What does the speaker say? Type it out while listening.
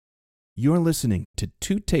You're listening to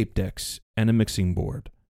Two Tape Decks and a Mixing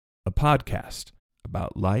Board, a podcast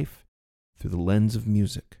about life through the lens of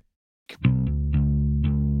music.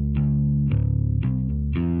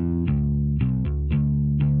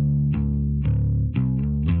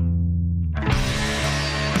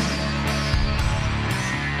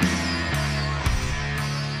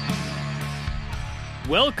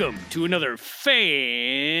 Welcome to another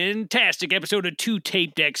fantastic episode of Two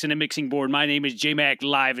Tape Decks and a Mixing Board. My name is J-Mac,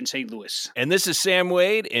 live in St. Louis. And this is Sam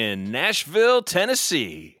Wade in Nashville,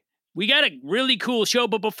 Tennessee. We got a really cool show,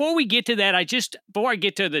 but before we get to that, before I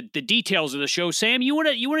get to the details of the show, Sam, you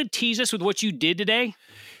wanna tease us with what you did today?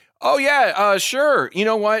 Oh yeah, sure. You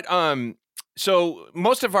know what? So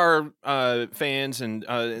most of our fans and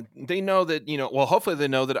they know that hopefully they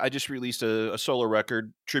know that I just released a solo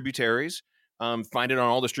record, Tributaries. Find it on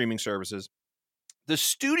all the streaming services. The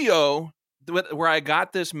studio where I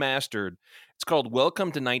got this mastered, it's called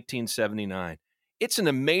Welcome to 1979. It's an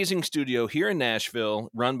amazing studio here in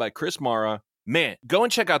Nashville, run by Chris Mara. Man, go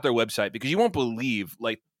and check out their website because you won't believe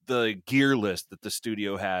like the gear list that the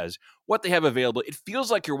studio has, what they have available. It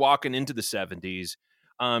feels like you're walking into the 70s.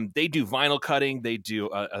 They do vinyl cutting. They do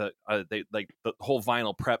they like the whole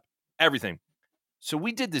vinyl prep, everything. So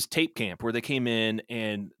we did this tape camp where they came in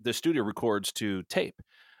and the studio records to tape.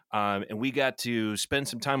 And we got to spend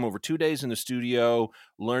some time over 2 days in the studio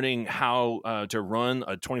learning how to run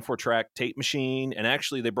a 24-track tape machine. And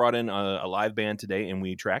actually, they brought in a live band today and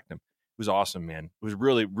we tracked them. It was awesome, man. It was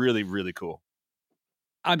really, really, really cool.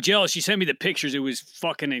 I'm jealous. You sent me the pictures. It was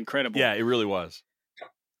fucking incredible. Yeah, it really was.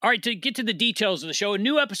 All right, to get to the details of the show, a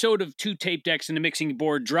new episode of Two Tape Decks and the Mixing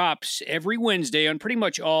Board drops every Wednesday on pretty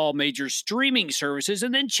much all major streaming services,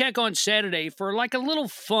 and then check on Saturday for like a little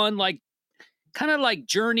fun, like kind of like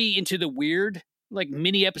journey into the weird, like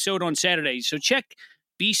mini episode on Saturday. So check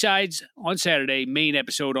B-Sides on Saturday, main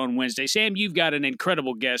episode on Wednesday. Sam, you've got an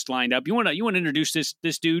incredible guest lined up. You want to introduce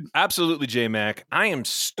this dude? Absolutely, J-Mac. I am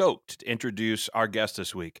stoked to introduce our guest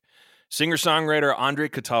this week, singer-songwriter Andre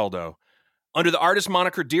Cataldo. Under the artist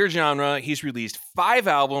moniker Dear Genre, he's released 5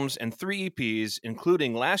 albums and 3 EPs,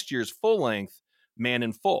 including last year's full-length Man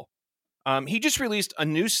in Full. He just released a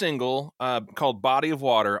new single called Body of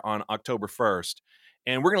Water on October 1st,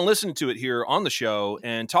 and we're going to listen to it here on the show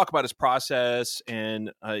and talk about his process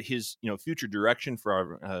and his future direction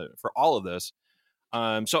for all of this.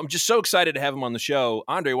 So I'm just so excited to have him on the show.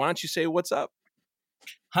 Andre, why don't you say what's up?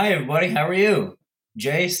 Hi, everybody. How are you?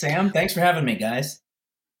 Jay, Sam, thanks for having me, guys.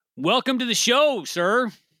 Welcome to the show,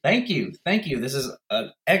 sir. Thank you. This is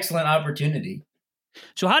an excellent opportunity.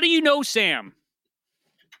 So how do you know Sam?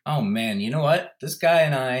 Oh, man. You know what? This guy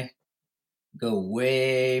and I go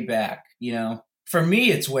way back. For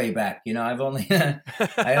me, it's way back. I've only, I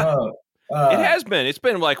don't know. It has been. It's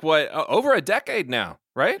been like, over a decade now,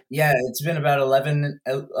 right? Yeah, it's been about 11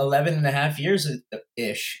 and a half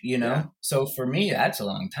years-ish, Yeah. So for me, that's a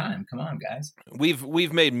long time. Come on, guys.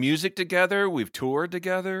 We've made music together. We've toured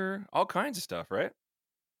together. All kinds of stuff, right?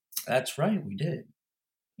 That's right. We did.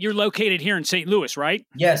 You're located here in St. Louis, right?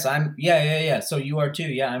 Yes, yeah. So you are too.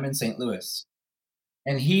 Yeah, I'm in St. Louis.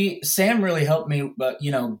 And Sam really helped me,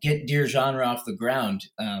 get Dear Genre off the ground.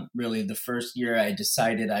 Really, the first year I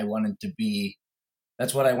decided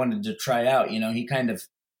that's what I wanted to try out. He kind of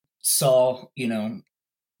saw,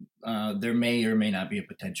 there may or may not be a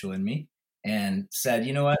potential in me and said,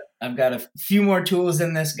 you know what, I've got a few more tools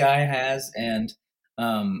than this guy has and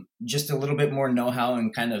just a little bit more know-how,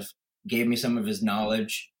 and kind of gave me some of his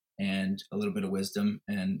knowledge and a little bit of wisdom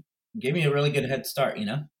and gave me a really good head start,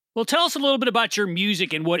 Well, tell us a little bit about your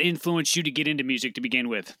music and what influenced you to get into music to begin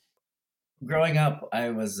with. Growing up, I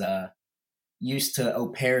was used to au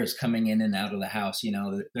pairs coming in and out of the house.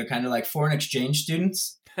 They're kind of like foreign exchange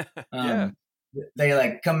students. Yeah. They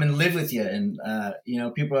like come and live with you, and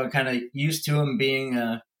people are kind of used to them being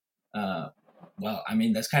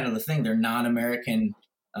that's kind of the thing. They're non-American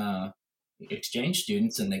exchange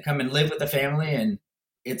students, and they come and live with the family, and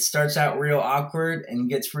it starts out real awkward and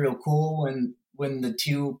gets real cool when the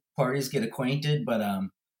two parties get acquainted. But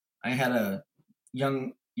I had a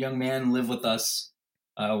young man live with us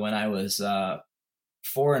when I was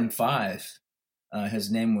 4 and 5.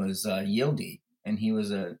 His name was Yildi, and he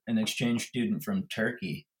was an exchange student from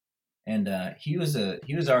Turkey, and he was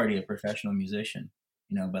already a professional musician,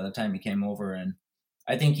 by the time he came over. And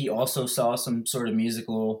I think he also saw some sort of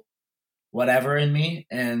musical whatever in me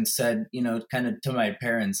and said, kind of to my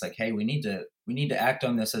parents, like, hey, we need to act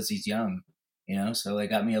on this as he's young, so they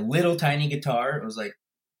got me a little tiny guitar. It was like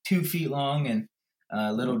 2 feet long, and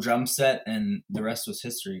a little drum set, and the rest was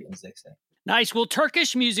history, as they say. Nice. Well,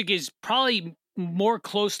 Turkish music is probably more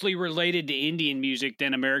closely related to Indian music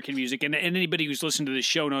than American music. And anybody who's listened to this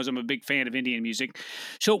show knows I'm a big fan of Indian music.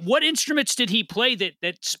 So what instruments did he play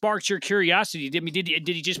that sparked your curiosity? Did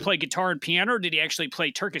he just play guitar and piano, or did he actually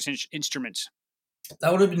play Turkish instruments?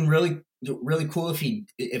 That would have been really, really cool if he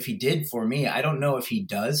did for me. I don't know if he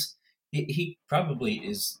does. He probably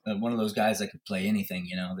is one of those guys that could play anything,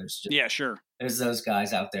 you know. There's those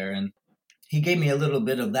guys out there, and he gave me a little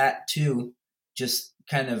bit of that too. Just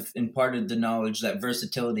kind of imparted the knowledge that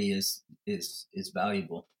versatility is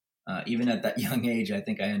valuable. Even at that young age, I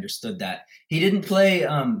think I understood that. He didn't play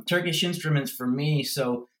Turkish instruments for me,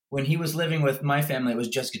 so when he was living with my family, it was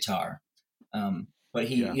just guitar. But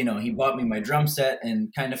he bought me my drum set,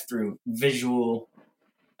 and kind of through visual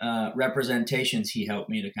representations, he helped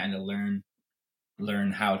me to kind of learn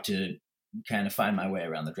how to kind of find my way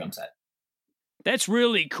around the drum set. That's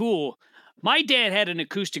really cool. My dad had an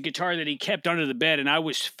acoustic guitar that he kept under the bed, and I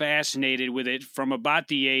was fascinated with it from about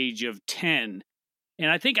the age of 10. And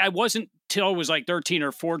I think I wasn't till I was like 13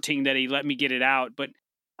 or 14 that he let me get it out. But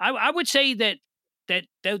I would say that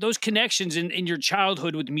those connections in your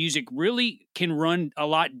childhood with music really can run a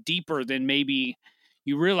lot deeper than maybe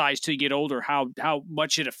you realize till you get older how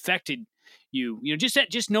much it affected you. You know,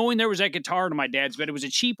 just knowing there was that guitar in my dad's bed. It was a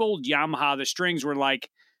cheap old Yamaha. The strings were like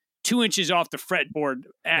 2 inches off the fretboard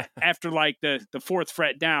after like the fourth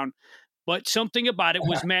fret down. But something about it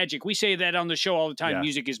was magic. We say that on the show all the time. Yeah.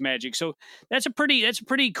 Music is magic. So that's a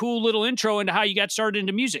pretty cool little intro into how you got started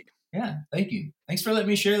into music. Yeah, thank you. Thanks for letting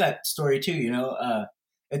me share that story too. You know,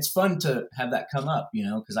 it's fun to have that come up, you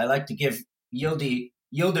know, because I like to give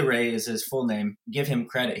Yildiray is his full name, give him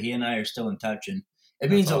credit. He and I are still in touch, and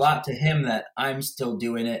it means awesome. A lot to him that I'm still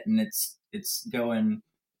doing it, and it's going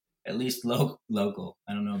at least local.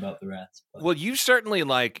 I don't know about the rest. But. Well, you've certainly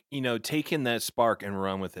taken that spark and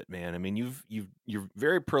run with it, man. I mean, you're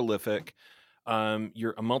very prolific.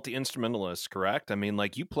 You're a multi-instrumentalist, correct? I mean,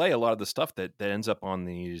 like you play a lot of the stuff that ends up on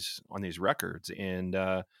these records. And,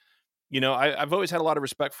 I've always had a lot of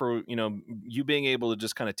respect for, you being able to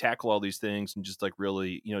just kind of tackle all these things and just like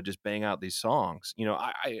really, just bang out these songs. You know,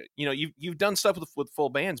 you've done stuff with full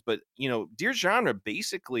bands, but, Dear Genre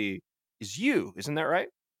basically is you, isn't that right?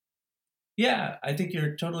 Yeah, I think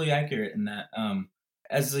you're totally accurate in that.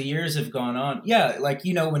 As the years have gone on, yeah, like,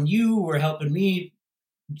 when you were helping me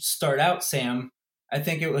start out, Sam, I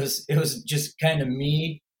think it was just kind of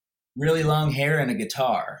me, really long hair and a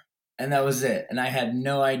guitar, and that was it. And I had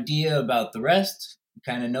no idea about the rest,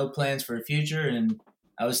 kind of no plans for a future, and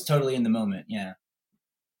I was totally in the moment. Yeah.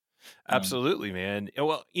 Absolutely, man.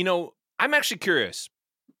 Well, I'm actually curious.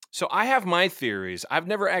 So I have my theories. I've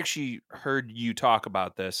never actually heard you talk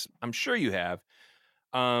about this. I'm sure you have,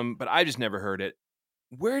 but I just never heard it.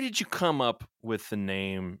 Where did you come up with the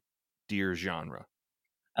name Dear Genre?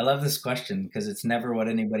 I love this question because it's never what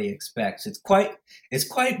anybody expects. It's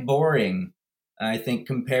quite boring, I think,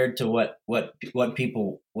 compared to what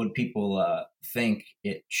people think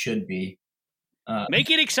it should be. Make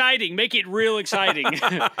it exciting. Make it real exciting.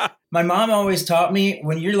 My mom always taught me,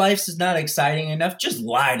 when your life is not exciting enough, just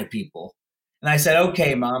lie to people. And I said,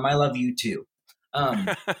 okay, Mom, I love you too.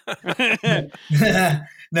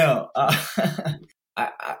 No,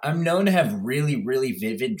 I'm known to have really, really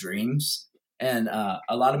vivid dreams. And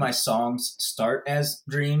a lot of my songs start as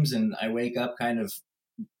dreams, and I wake up kind of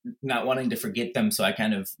not wanting to forget them. So I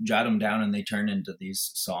kind of jot them down, and they turn into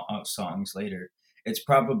these songs later. It's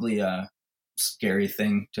probably a scary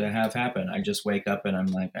thing to have happen. I just wake up and I'm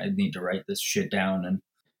like, I need to write this shit down. And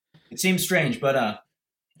it seems strange, but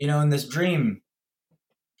in this dream,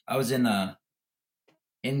 I was in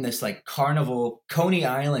this like carnival, Coney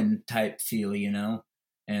Island type feel,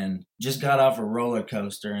 and just got off a roller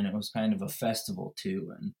coaster, and it was kind of a festival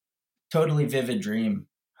too, and totally vivid dream.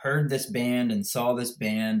 Heard this band and saw this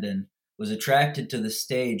band and was attracted to the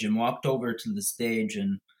stage and walked over to the stage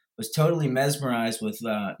and was totally mesmerized with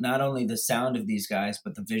not only the sound of these guys,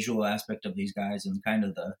 but the visual aspect of these guys and kind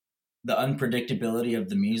of the unpredictability of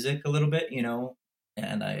the music a little bit,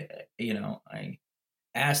 and I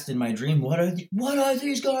asked in my dream, what are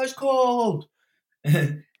these guys called?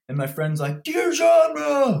 And my friend's like, Dear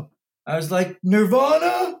Genre. I was like,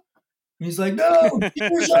 Nirvana? He's like, no,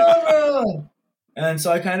 Dear Genre. And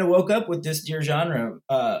so I kind of woke up with this Dear Genre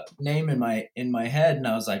name in my head, and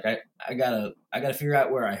I was like, I gotta figure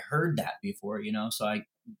out where I heard that before, So I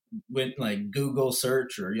went like Google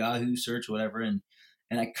search or Yahoo search, whatever, and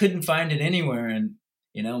I couldn't find it anywhere, and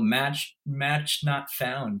match not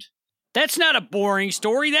found. That's not a boring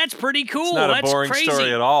story. That's pretty cool. It's not That's a boring crazy.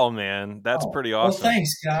 Story at all, man. That's pretty awesome. Well,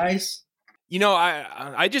 thanks, guys.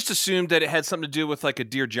 I just assumed that it had something to do with like a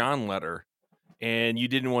Dear John letter. and you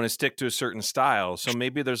didn't want to stick to a certain style. So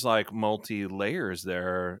maybe there's like multi layers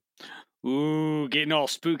there. Ooh, getting all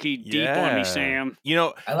spooky deep on me, Sam. You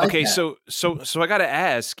know, I like okay, that. so I got to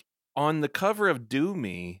ask, on the cover of Do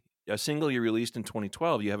Me, a single you released in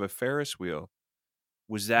 2012, you have a Ferris wheel.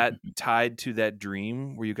 Was that tied to that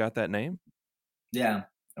dream where you got that name? Yeah,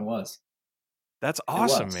 it was. That's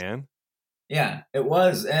awesome, was. man. Yeah, it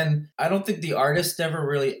was. And I don't think the artist ever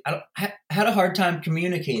really, I had a hard time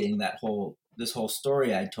communicating this whole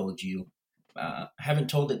story I told you. I haven't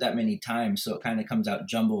told it that many times, so it kind of comes out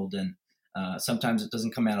jumbled, and sometimes it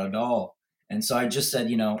doesn't come out at all. And so I just said,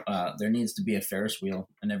 there needs to be a Ferris wheel.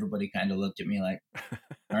 And everybody kind of looked at me like,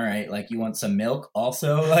 all right, like, you want some milk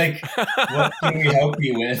also? Like, what can we help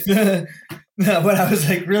you with? No, but I was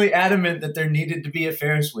like really adamant that there needed to be a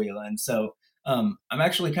Ferris wheel. And so I'm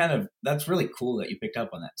actually that's really cool that you picked up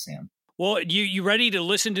on that, Sam. Well, you ready to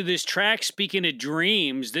listen to this track? Speaking of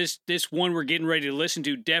dreams, this one we're getting ready to listen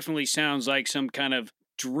to definitely sounds like some kind of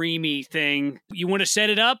dreamy thing. You want to set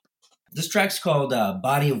it up? This track's called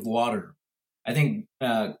Body of Water. I think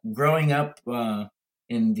growing up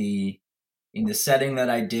in the setting that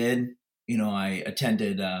I did, I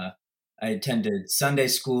attended Sunday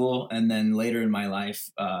school, and then later in my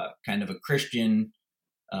life, kind of a Christian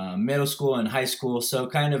middle school and high school. So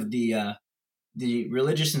kind of the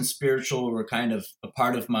religious and spiritual were kind of a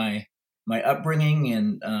part of my upbringing,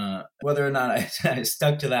 and whether or not I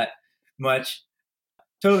stuck to that much,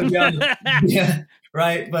 totally young. Yeah,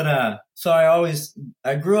 right. But so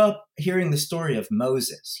I grew up hearing the story of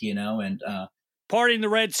Moses, and parting the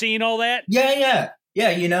Red Sea and all that. Yeah.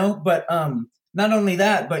 But not only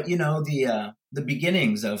that, but the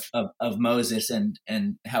beginnings of Moses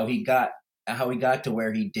and how he got to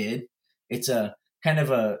where he did. It's a kind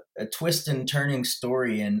of a twist and turning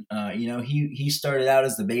story, and he started out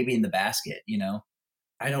as the baby in the basket.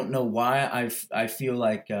 I don't know why I feel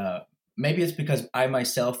like maybe it's because I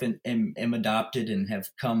myself am adopted and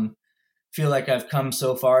feel like I've come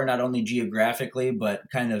so far, not only geographically, but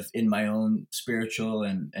kind of in my own spiritual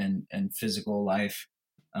and physical life.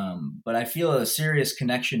 But I feel a serious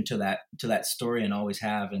connection to that story, and always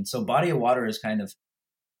have. And so Body of Water is kind of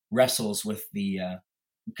wrestles with the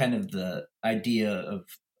kind of the idea of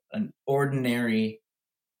an ordinary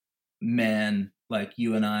man like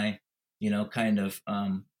you and I, kind of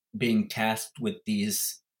being tasked with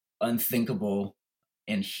these unthinkable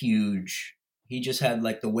and huge. He just had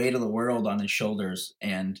like the weight of the world on his shoulders,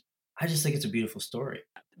 and I just think it's a beautiful story.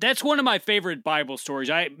 That's one of my favorite Bible stories.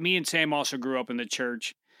 Me and Sam also grew up in the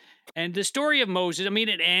church, and the story of Moses, I mean,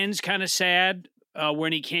 it ends kind of sad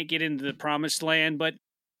when he can't get into the promised land, but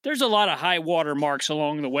there's a lot of high water marks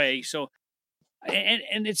along the way. So,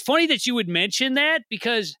 and it's funny that you would mention that,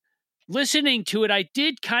 because listening to it, I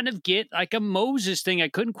did kind of get like a Moses thing. I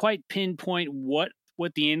couldn't quite pinpoint what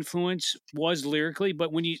the influence was lyrically, but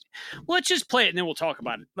let's just play it and then we'll talk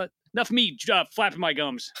about it. But enough of me flapping my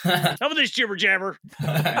gums. Enough of this jibber jabber. All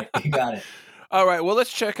right, you got it. All right, well,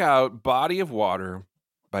 let's check out Body of Water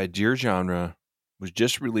by Dear Genre. It was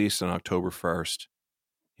just released on October 1st.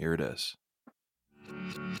 Here it is.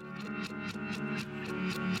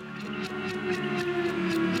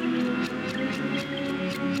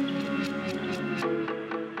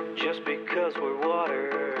 Just because we're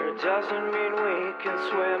water doesn't mean we can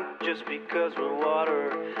swim. Just because we're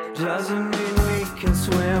water doesn't mean we can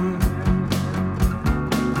swim.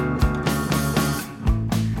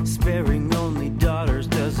 Sparing only daughters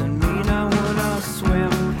doesn't mean I wanna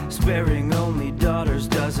swim. Sparing only daughters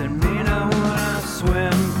doesn't mean I wanna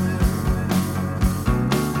swim.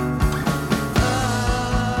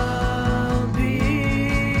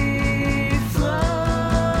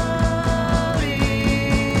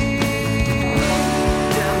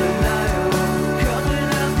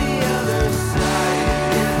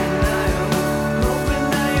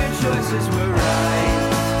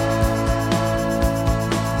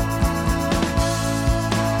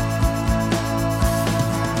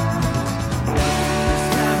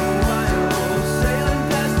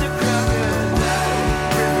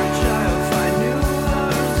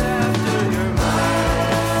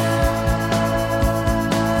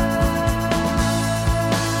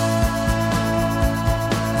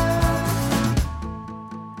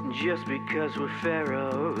 Because we're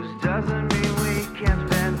pharaohs doesn't mean we can't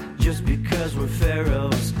vent. Just because we're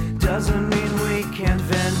pharaohs doesn't mean we can't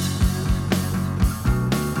vent.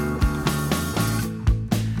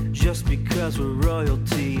 Just because we're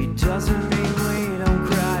royalty doesn't mean we don't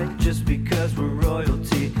cry. Just because we're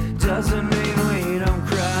royalty doesn't mean we don't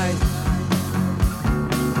cry.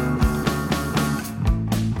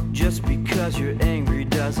 Just because you're angry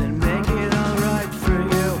doesn't make it alright for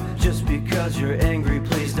you. Just because because you're angry,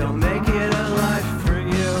 please don't make it a life for you.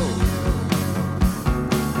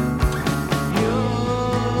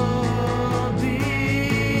 You'll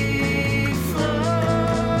be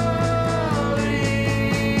floating,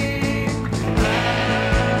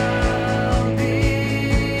 I'll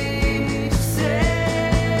be sailing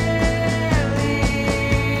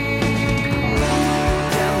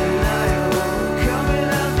down the Nile, coming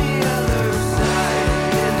out the other side,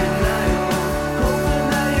 in denial, hoping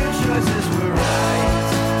that your choices were right.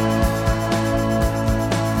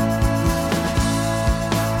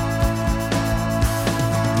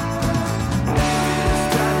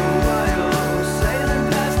 It's time a while, sailing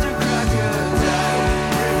past a crocodile,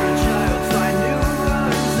 river child, find new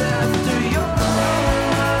runs after your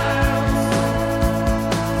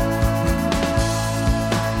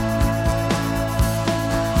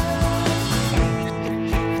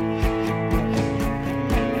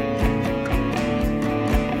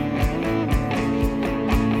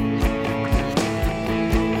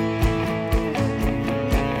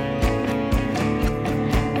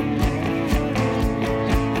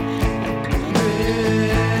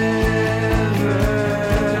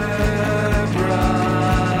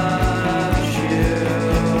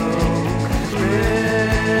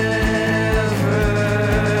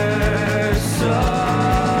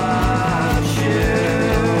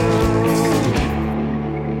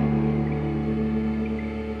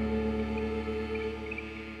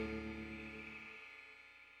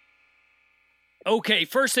Okay,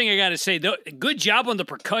 first thing I got to say, good job on the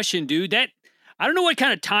percussion, dude. That I don't know what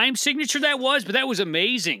kind of time signature that was, but that was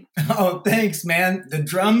amazing. Oh, thanks, man. The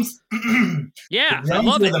drums, Yeah, the I drums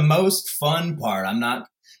love are it. the most fun part. I'm not,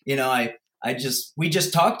 we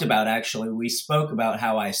just talked about, actually, we spoke about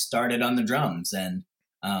how I started on the drums, and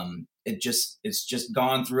it's just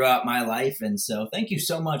gone throughout my life. And so thank you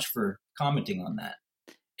so much for commenting on that.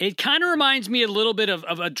 It kind of reminds me a little bit of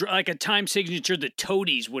like a time signature that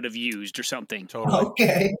Toadies would have used or something. Totally.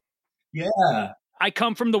 Okay. Yeah. I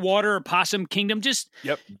Come From the Water or Possum Kingdom, just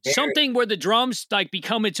Yep. something where the drums like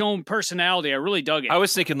become its own personality. I really dug it. I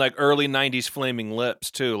was thinking like early 90s Flaming Lips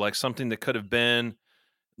too, like something that could have been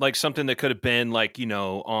like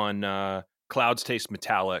on Clouds Taste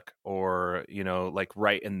Metallic, or like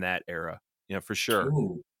right in that era. For sure.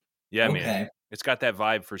 Ooh, Yeah, okay. man. It's got that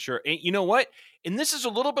vibe for sure. And you know what? And this is a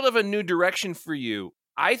little bit of a new direction for you,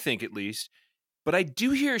 I think, at least. But I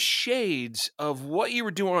do hear shades of what you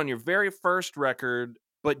were doing on your very first record,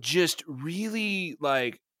 but just really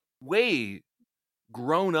like way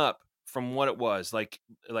grown up from what it was. Like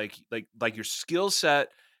your skill set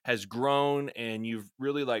has grown, and you've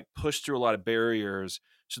really like pushed through a lot of barriers.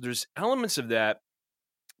 So there's elements of that.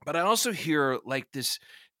 But I also hear like this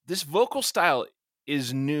vocal style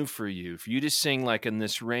is new for you to sing like in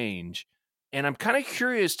this range. And I'm kind of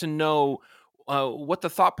curious to know what the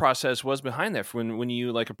thought process was behind that when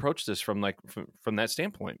you like approach this from that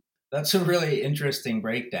standpoint. That's a really interesting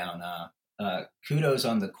breakdown. Kudos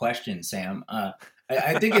on the question, Sam. I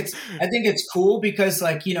think it's cool because,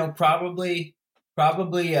 like, probably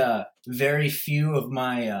very few of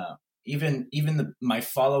my even my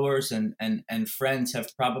followers and friends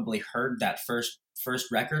have probably heard that first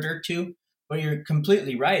record or two. But you're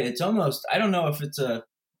completely right. It's almost, I don't know if it's a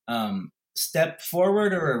step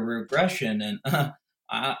forward or a regression, and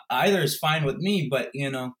either is fine with me. But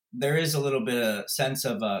there is a little bit of sense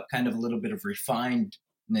of kind of a little bit of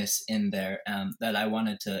refinedness in there that I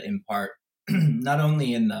wanted to impart, not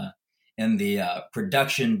only in the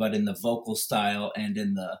production, but in the vocal style and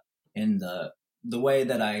in the way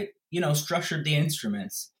that I structured the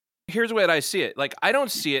instruments. Here's the way that I see it. Like, I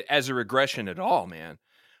don't see it as a regression at all, man.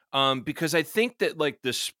 Because I think that like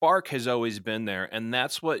the spark has always been there, and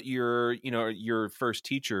that's what your first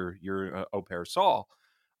teacher, your au pair Saul,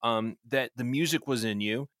 that the music was in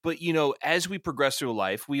you. But as we progress through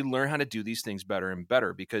life, we learn how to do these things better and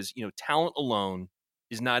better, because talent alone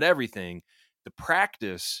is not everything. The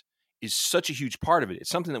practice is such a huge part of it. It's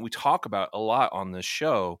something that we talk about a lot on this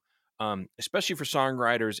show, especially for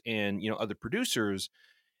songwriters and other producers.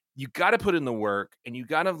 You got to put in the work, and you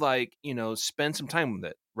got to spend some time with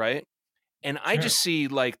it. Right. And I Sure. just see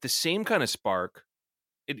like the same kind of spark,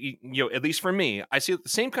 at least for me, I see the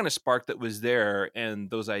same kind of spark that was there and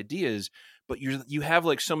those ideas, but you have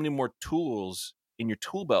like so many more tools in your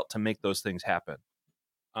tool belt to make those things happen.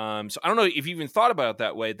 So I don't know if you even thought about it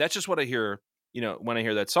that way. That's just what I hear, when I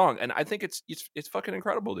hear that song. And I think it's fucking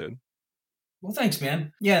incredible, dude. Well, thanks,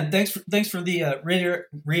 man. Yeah, and thanks for the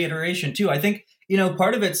reiteration too. I think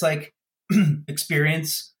part of it's like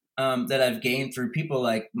experience that I've gained through people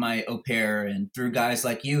like my au pair and through guys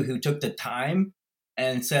like you who took the time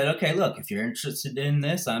and said, okay, look, if you're interested in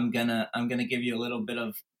this, I'm gonna give you a little bit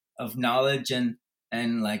of knowledge and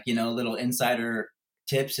like, you know, little insider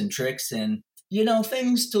tips and tricks and, you know,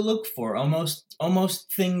 things to look for,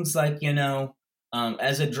 almost things like, you know,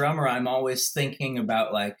 as a drummer, I'm always thinking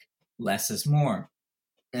about like less is more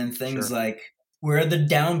and things like where are the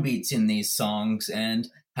downbeats in these songs and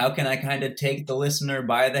how can I kind of take the listener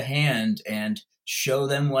by the hand and show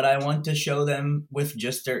them what I want to show them with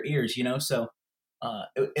just their ears, you know? So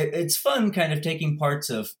it's fun kind of taking parts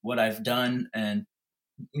of what I've done and,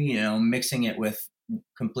 you know, mixing it with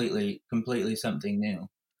completely something new.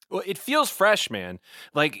 Well, it feels fresh, man.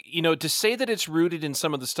 Like, you know, to say that it's rooted in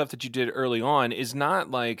some of the stuff that you did early on is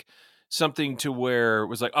not like something to where it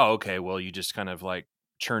was like, oh, okay, well, you just kind of like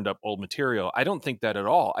churned up old material. I don't think that at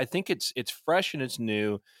all. I think it's fresh and it's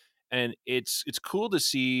new, and it's cool to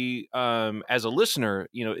see as a listener.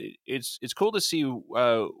 You know, it's cool to see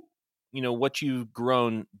you know, what you've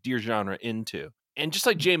grown Dear Genre into. And just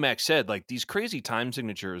like J Max said, like these crazy time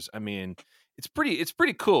signatures, I mean, it's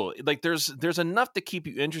pretty cool. Like there's enough to keep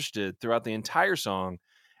you interested throughout the entire song.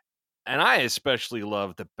 And I especially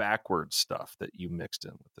love the backwards stuff that you mixed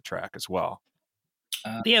in with the track as well.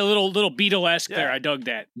 Yeah, little Beatle-esque there. I dug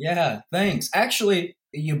that. Yeah, thanks. Actually,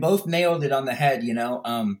 you both nailed it on the head, you know.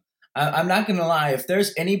 I'm not going to lie. If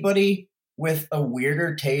there's anybody with a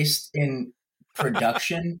weirder taste in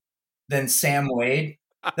production than Sam Wade,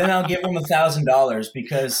 then I'll give him $1,000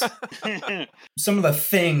 because some of the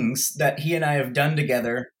things that he and I have done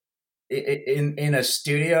together in a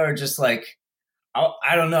studio are just like,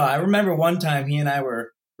 I don't know. I remember one time he and I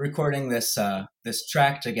were recording this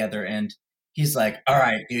track together, and he's like, all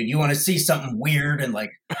right, dude, you want to see something weird? And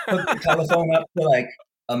like hooked the telephone up to like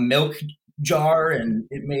a milk jar and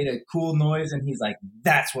it made a cool noise. And he's like,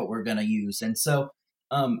 that's what we're going to use. And so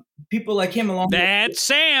people like him along. That's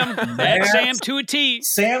Sam. That's Sam to a T.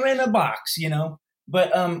 Sam in a box, you know.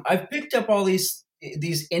 But I've picked up all these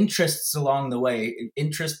interests along the way,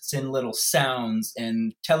 interests in little sounds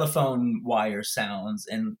and telephone wire sounds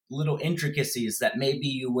and little intricacies that maybe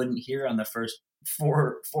you wouldn't hear on the first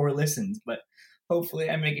four listens. But hopefully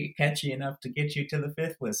I make it catchy enough to get you to the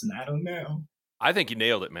fifth listen. I don't know. I think you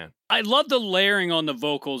nailed it, man. I love the layering on the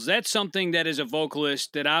vocals. That's something that as a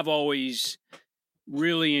vocalist that I've always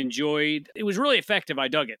really enjoyed. It was really effective. I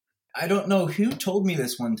dug it. I don't know who told me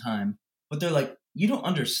this one time, but they're like, you don't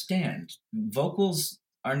understand. Vocals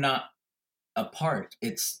are not a part.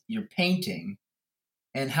 It's you're painting.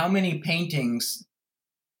 And how many paintings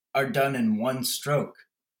are done in one stroke?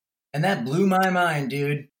 And that blew my mind,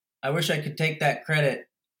 dude. I wish I could take that credit.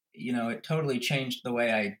 You know, it totally changed the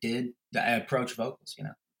way I approach vocals, you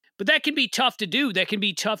know. But that can be tough to do. That can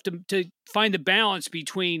be tough to find the balance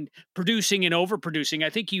between producing and overproducing. I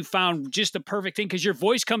think you found just the perfect thing because your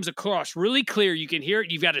voice comes across really clear. You can hear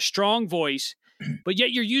it. You've got a strong voice, but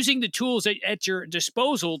yet you're using the tools at your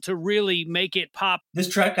disposal to really make it pop. This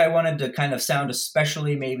track, I wanted to kind of sound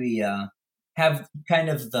especially maybe have kind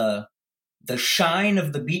of the shine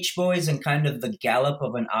of the Beach Boys and kind of the gallop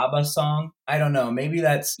of an ABBA song. I don't know. Maybe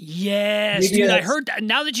that's... Yes, dude. I heard that.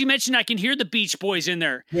 Now that you mentioned, I can hear the Beach Boys in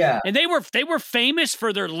there. Yeah. And they were famous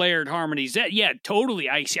for their layered harmonies. Yeah, totally.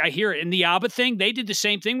 I hear it. And the ABBA thing, they did the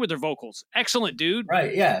same thing with their vocals. Excellent, dude.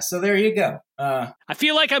 Right, yeah. So there you go. I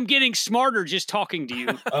feel like I'm getting smarter just talking to you.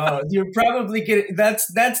 You're probably getting... That's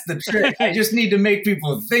the trick. I just need to make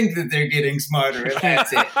people think that they're getting smarter, and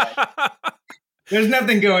that's it. There's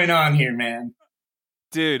nothing going on here, man.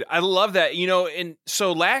 Dude, I love that. You know, and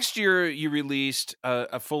so last year you released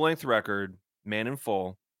a full-length record, Man in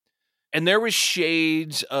Full, and there was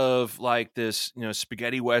shades of like this, you know,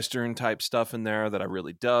 spaghetti western type stuff in there that I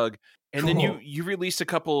really dug. And Cool. then you released a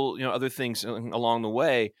couple, you know, other things along the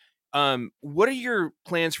way. What are your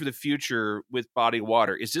plans for the future with Body of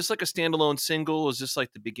Water? Is this like a standalone single? Is this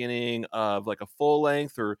like the beginning of like a full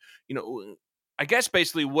length, or, you know, I guess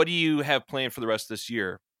basically, what do you have planned for the rest of this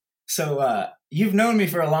year? So you've known me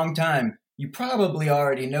for a long time. You probably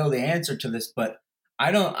already know the answer to this, but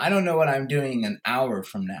I don't know what I'm doing an hour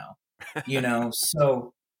from now. You know,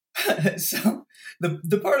 so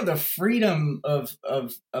the part of the freedom of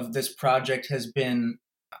this project has been,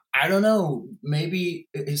 I don't know, maybe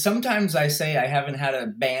sometimes I say I haven't had a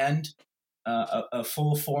band, a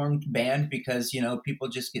full formed band, because, you know, people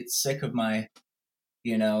just get sick of my,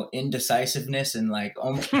 you know, indecisiveness and like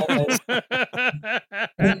almost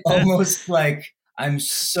like I'm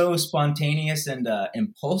so spontaneous and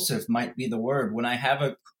impulsive might be the word when I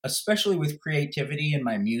have especially with creativity in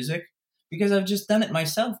my music, because I've just done it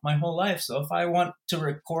myself my whole life. So if I want to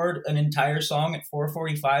record an entire song at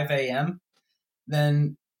 4:45 a.m.,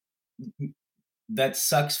 then that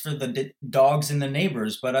sucks for the dogs and the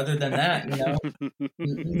neighbors. But other than that,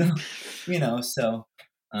 so.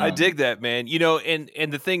 I dig that, man.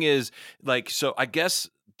 And the thing is, like, so I guess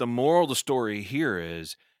the moral of the story here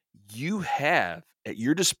is you have at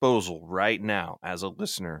your disposal right now as a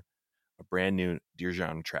listener a brand new Dear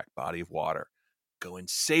Genre track, Body of Water. Go and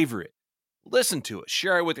savor it. Listen to it.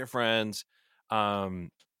 Share it with your friends.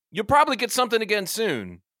 You'll probably get something again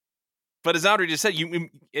soon. But as Andre just said,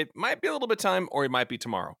 it might be a little bit of time or it might be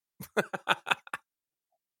tomorrow.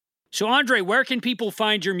 So, Andre, where can people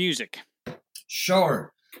find your music?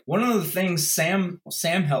 Sure. One of the things Sam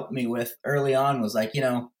helped me with early on was like,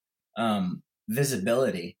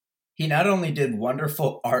 visibility. He not only did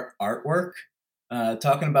wonderful artwork,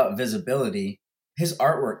 talking about visibility, his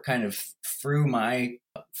artwork kind of threw my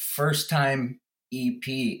first time EP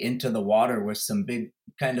into the water with some big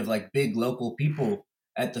local people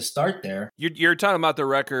at the start there. You're talking about the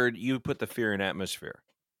record, You Put the Fear in Atmosphere.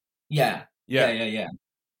 Yeah.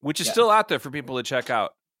 Which is still out there for people to check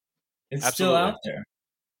out. It's Absolutely. still out there.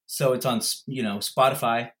 So it's on,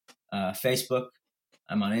 Spotify, Facebook.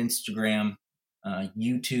 I'm on Instagram,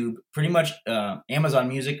 YouTube, pretty much Amazon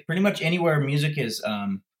Music. Pretty much anywhere music is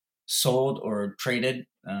sold or traded,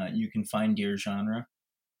 you can find Dear Genre.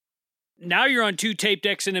 Now you're on 2 tape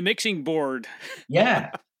decks and a mixing board.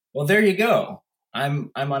 Yeah. Well, there you go.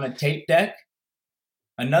 I'm on a tape deck,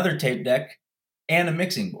 another tape deck, and a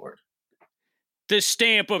mixing board. The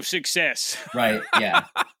stamp of success. Right. Yeah.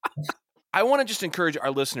 I want to just encourage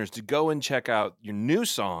our listeners to go and check out your new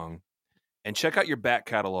song and check out your back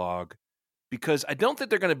catalog, because I don't think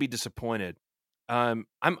they're going to be disappointed. I'll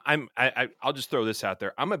just throw this out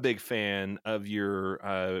there. I'm a big fan of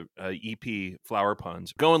your EP, Flower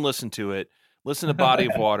Puns. Go and listen to it. Listen to Body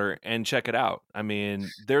of Water and check it out. I mean,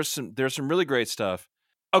 there's some really great stuff.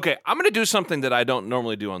 Okay, I'm going to do something that I don't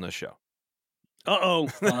normally do on this show. Uh-oh.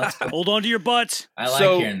 Hold on to your butts. I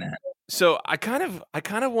like hearing that. So I kind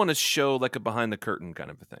of want to show like a behind the curtain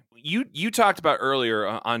kind of a thing. You talked about earlier,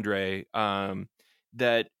 Andre,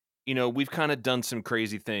 that we've kind of done some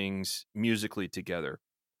crazy things musically together.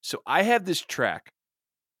 So I have this track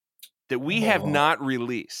that we have not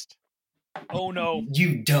released. Oh no.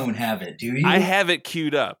 You don't have it, do you? I have it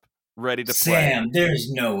queued up, ready to play. Sam, there's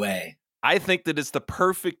no way. I think that it's the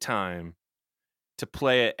perfect time to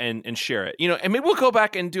play it and share it. And maybe we'll go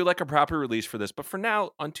back and do like a proper release for this. But for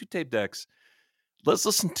now, on 2 tape decks, let's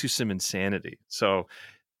listen to some insanity. So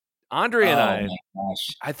Andre and my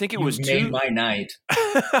gosh. I think it You've was made my night.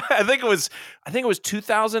 I think it was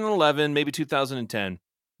 2011, maybe 2010.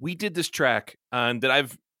 We did this track that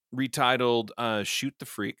I've retitled Shoot the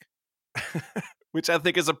Freak, which I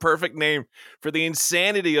think is a perfect name for the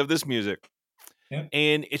insanity of this music. Yep.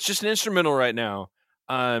 And it's just an instrumental right now.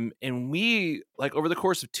 And we, like, over the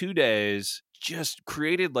course of 2 days, just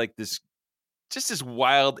created like this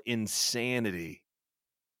wild insanity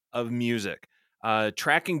of music.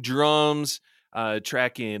 Tracking drums,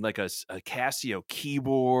 tracking like a Casio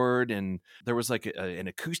keyboard, and there was like an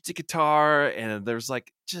acoustic guitar, and there was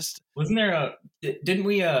like just wasn't there didn't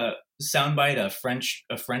we soundbite a French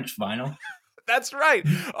vinyl? That's right.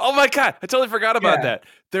 Oh my God, I totally forgot about that.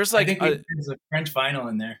 There's like there's a French vinyl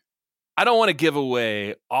in there. I don't want to give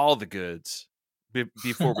away all the goods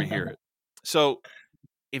before we hear it. So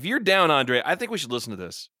if you're down, Andre, I think we should listen to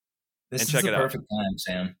this. This and is check the it out. perfect time,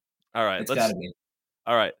 Sam. All right, it's gotta be.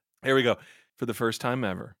 All right, here we go. For the first time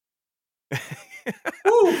ever.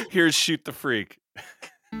 Here's Shoot the Freak.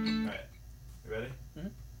 All right, you ready? Mm-hmm.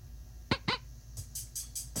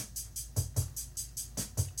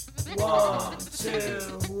 1,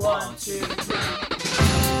 2, 1, 2, 3.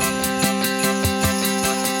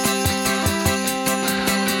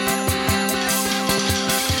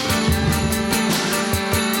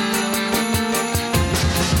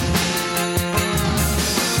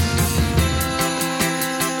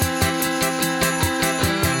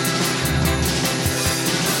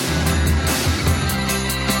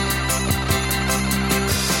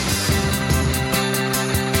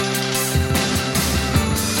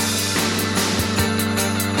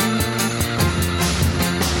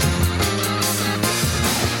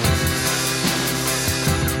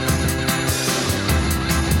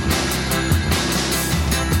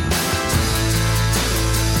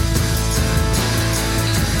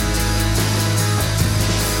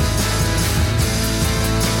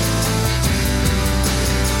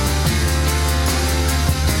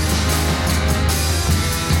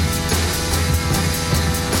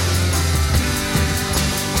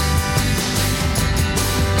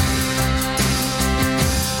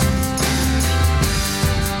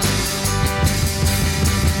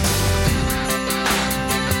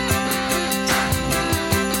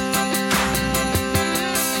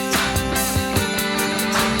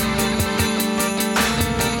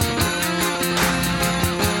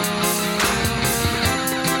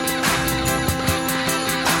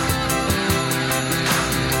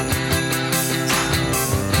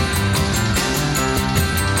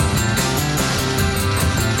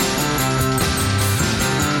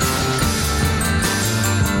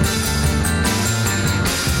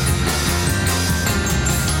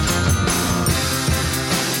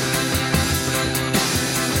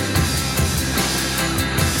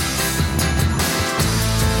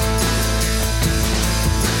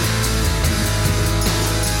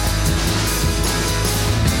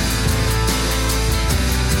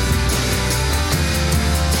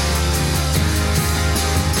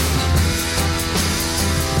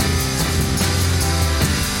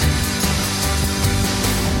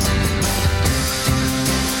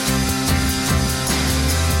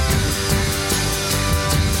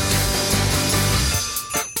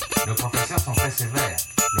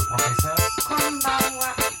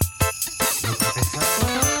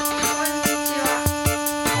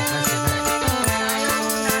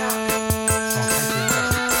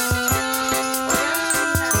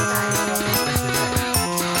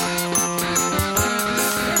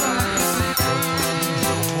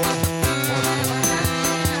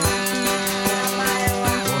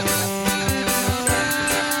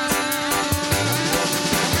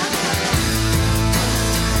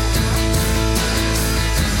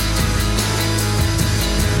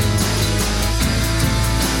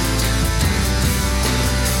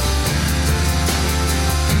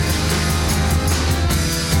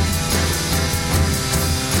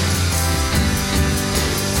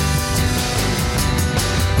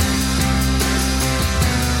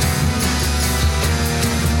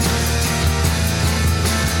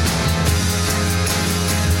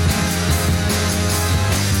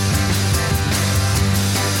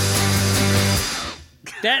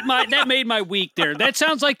 That made my week there. That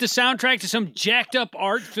sounds like the soundtrack to some jacked up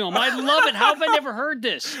art film. I love it. How have I never heard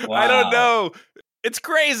this? Wow. I don't know. It's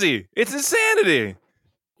crazy. It's insanity.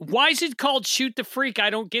 Why is it called Shoot the Freak? I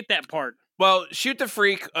don't get that part. Well, Shoot the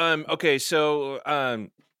Freak. Okay, so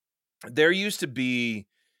there used to be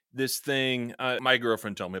this thing. My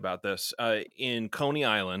girlfriend told me about this in Coney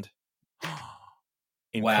Island.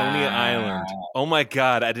 In Coney Island. Oh my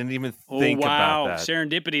God, I didn't even think about that.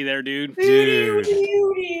 Serendipity there, dude. Dude.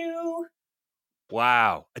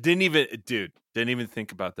 Wow. I didn't even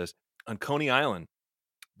think about this. On Coney Island,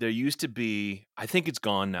 there used to be, I think it's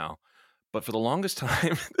gone now, but for the longest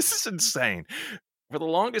time, this is insane. For the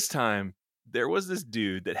longest time, there was this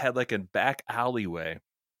dude that had like a back alleyway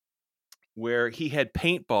where he had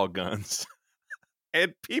paintball guns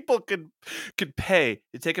and people could pay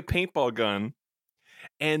to take a paintball gun.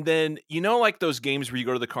 And then, like those games where you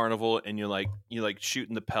go to the carnival and you're like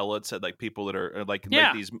shooting the pellets at like people that are like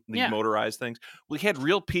these motorized things. Well, he had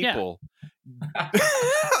real people,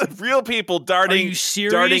 real people darting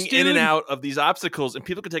in and out of these obstacles, and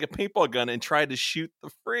people could take a paintball gun and try to shoot the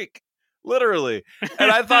freak, literally.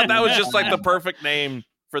 And I thought that was just like the perfect name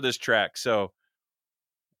for this track. So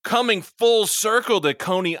coming full circle to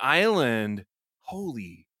Coney Island,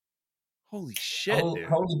 holy shit! Dude.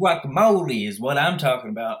 Holy guacamole is what I'm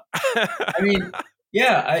talking about. I mean,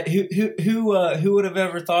 yeah. Who would have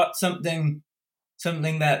ever thought something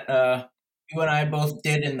that you and I both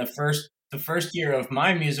did in the first year of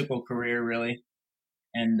my musical career, really,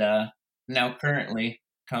 and now currently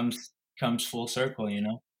comes full circle.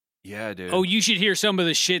 Yeah, dude. Oh, you should hear some of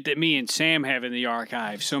the shit that me and Sam have in the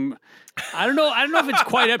archive. I don't know if it's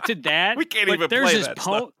quite up to that. We can't even play that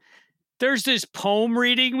stuff. There's this poem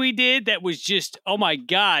reading we did that was just, oh my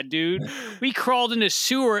God, dude. We crawled in a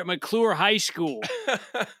sewer at McClure High School.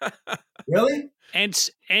 Really?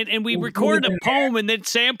 And we recorded a poem, and then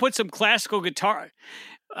Sam put some classical guitar.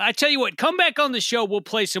 I tell you what, come back on the show. We'll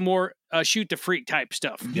play some more Shoot the Freak type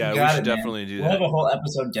stuff. Yeah, we should definitely do that. We'll have a whole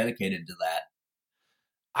episode dedicated to that.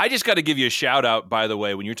 I just got to give you a shout out, by the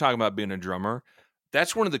way, when you're talking about being a drummer.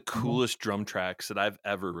 That's one of the coolest drum tracks that I've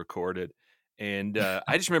ever recorded. And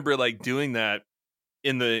I just remember like doing that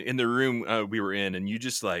in the room we were in, and you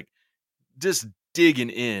just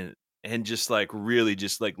digging in and just like really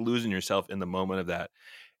just like losing yourself in the moment of that,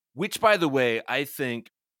 which, by the way, I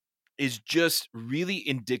think is just really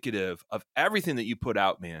indicative of everything that you put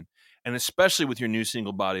out, man. And especially with your new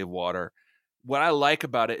single, Body of Water. What I like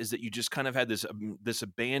about it is that you just kind of had this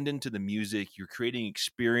abandon to the music. You're creating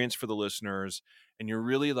experience for the listeners, and you're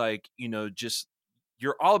really like,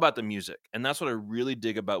 you're all about the music. And that's what I really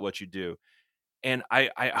dig about what you do. And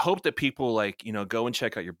I hope that people go and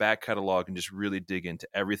check out your back catalog and just really dig into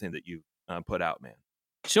everything that you put out, man.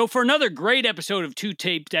 So for another great episode of Two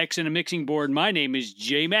Tape Decks and a Mixing Board, my name is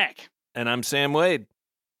Jay Mack. And I'm Sam Wade.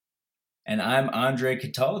 And I'm Andre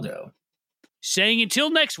Cataldo. Saying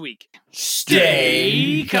until next week,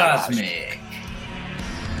 stay cosmic.